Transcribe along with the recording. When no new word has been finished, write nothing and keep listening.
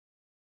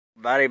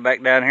Everybody,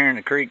 back down here in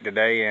the creek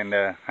today, and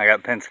I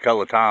got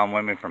Pensacola Tom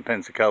with me from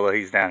Pensacola.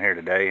 He's down here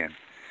today,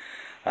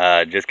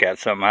 and just got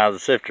something out of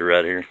the sifter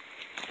right here.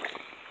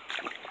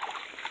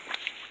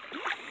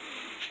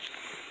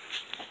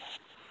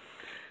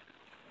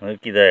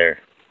 Looky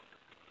there.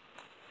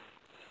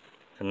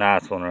 It's a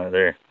nice one right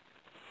there.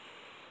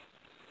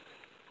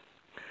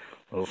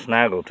 Little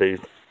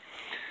snaggletooth.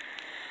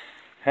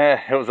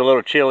 It was a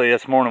little chilly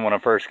this morning when I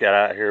first got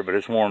out here, but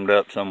it's warmed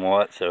up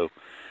somewhat, so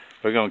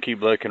we're going to keep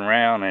looking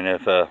around, and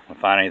if I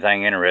find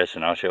anything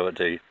interesting, I'll show it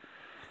to you.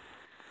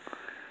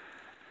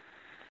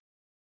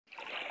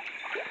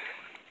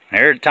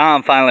 There,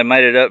 Tom finally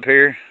made it up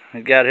here.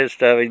 He's got his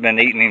stuff. He's been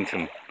eating him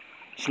some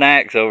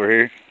snacks over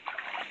here.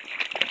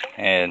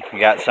 And I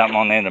got something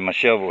on the end of my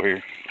shovel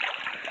here.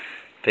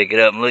 Pick it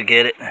up and look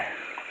at it.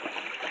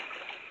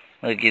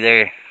 Looky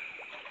there.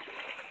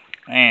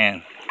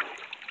 Man,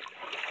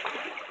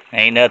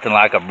 ain't nothing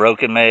like a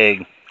broken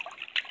egg.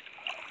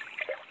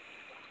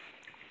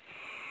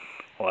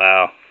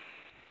 Wow.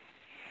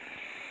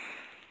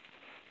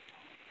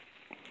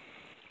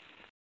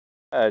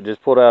 I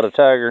just pulled out a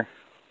tiger.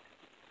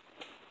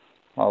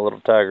 My little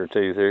tiger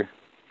tooth here.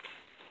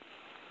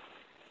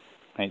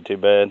 Ain't too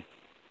bad.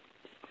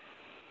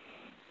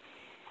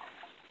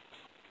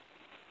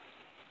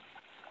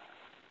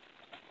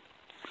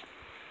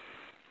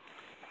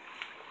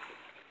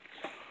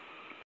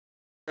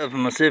 Stuff in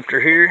my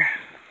sifter here.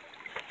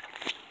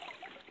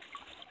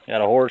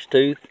 Got a horse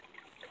tooth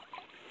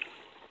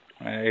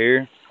right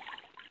here.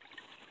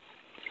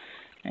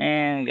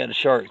 And got a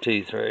shark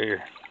tooth right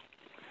here.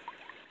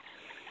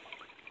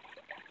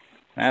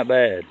 Not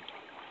bad.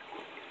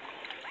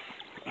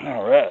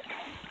 Alright.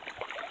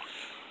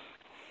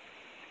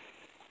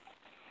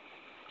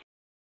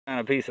 Got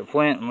a piece of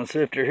flint in my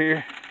sifter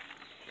here.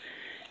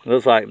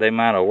 Looks like they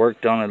might have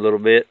worked on it a little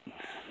bit.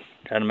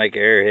 Trying to make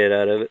an arrowhead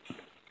out of it.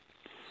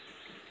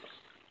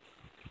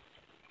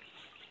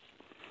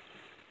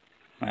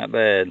 Not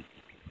bad.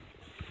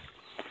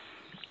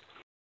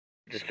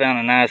 Just found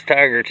a nice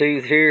tiger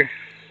tooth here.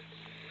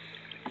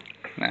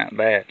 Not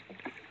bad.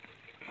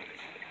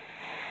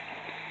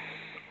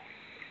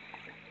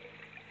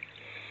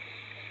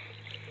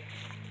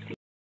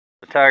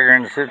 The tiger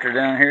in the sifter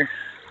down here.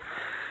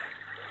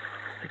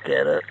 Pick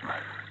that up.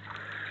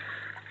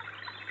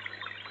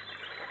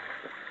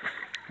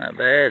 Not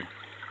bad.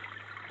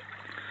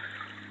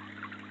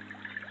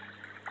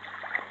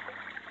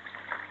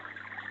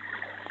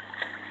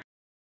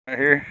 Right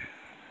here,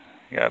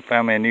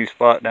 found me a new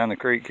spot down the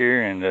creek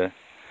here, and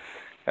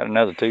got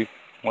another tooth.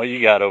 What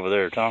you got over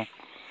there, Tom?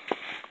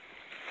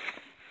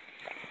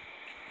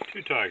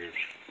 2 tigers.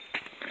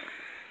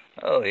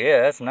 Oh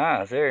yeah, that's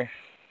nice there.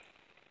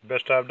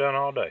 Best I've done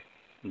all day.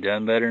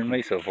 Done better than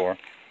me so far.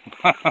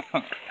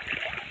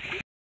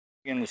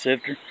 In the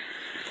sifter.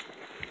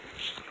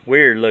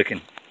 Weird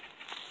looking.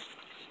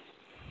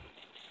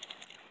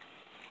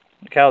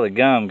 Look how the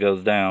gum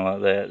goes down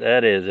like that.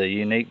 That is a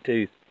unique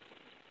tooth.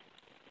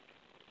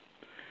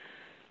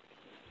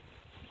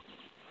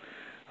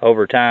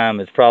 Over time,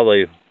 it's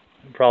probably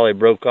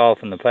broke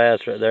off in the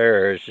past right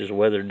there, or it's just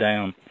weathered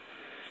down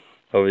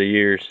over the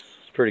years.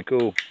 It's pretty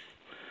cool.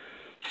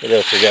 What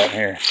else we got in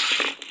here?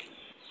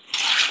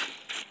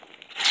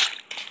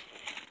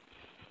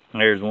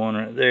 There's one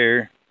right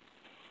there,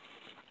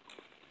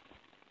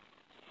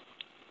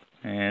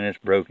 and it's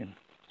broken.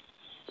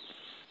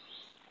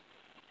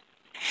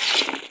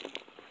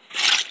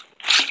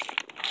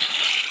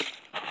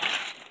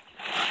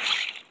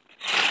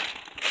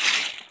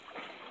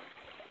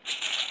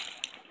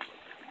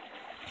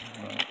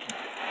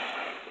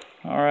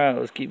 Alright,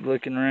 let's keep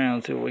looking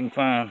around, see what we can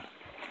find.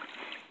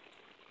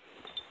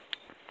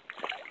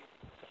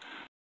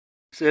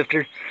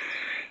 Sifter.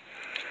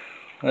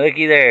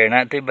 Looky there,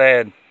 not too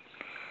bad.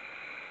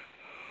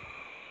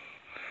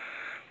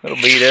 Little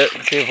beat up,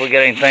 see if we got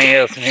anything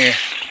else in here.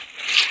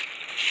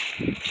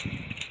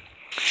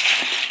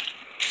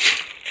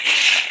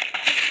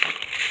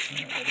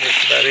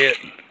 That's about it.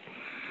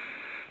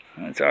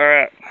 That's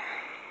alright.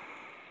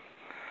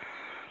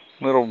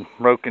 Little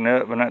broken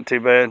up, but not too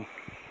bad.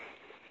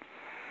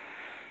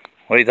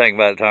 What do you think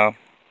about it, Tom?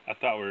 I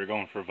thought we were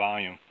going for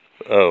volume.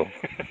 Oh.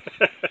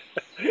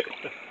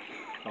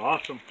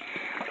 Awesome.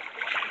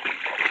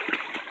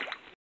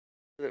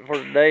 That's it for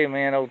today,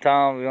 man. Old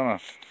Tom's gonna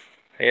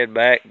head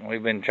back.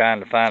 We've been trying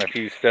to find a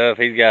few stuff.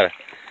 He's got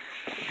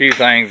a few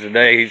things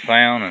today he's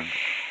found, and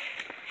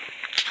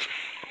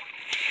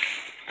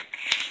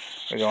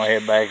we're gonna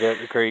head back up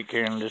the creek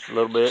here in just a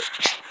little bit.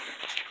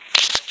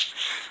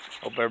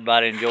 Hope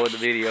everybody enjoyed the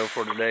video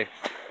for today.